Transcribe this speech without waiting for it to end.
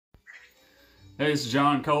Hey, it's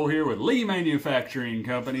John Cole here with Lee Manufacturing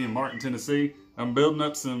Company in Martin, Tennessee. I'm building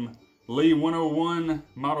up some Lee 101,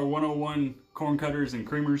 Model 101 corn cutters and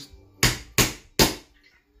creamers.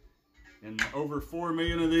 And over 4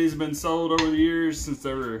 million of these have been sold over the years since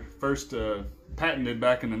they were first patented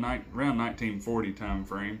back in the around 1940 time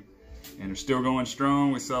frame. And they're still going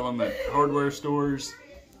strong. We sell them at hardware stores,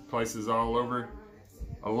 places all over,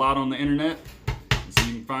 a lot on the internet. So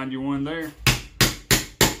you can find you one there.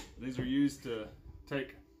 These are used to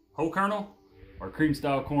take whole kernel or cream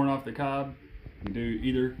style corn off the cob. You do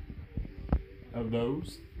either of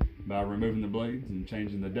those by removing the blades and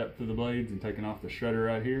changing the depth of the blades and taking off the shredder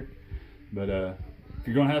right here. But if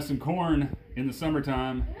you're gonna have some corn in the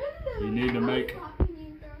summertime, you need to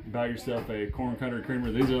buy yourself a corn cutter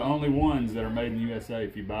creamer. These are the only ones that are made in the USA.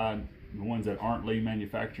 If you buy the ones that aren't Lee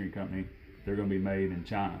Manufacturing Company, they're gonna be made in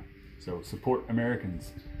China. So support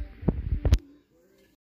Americans.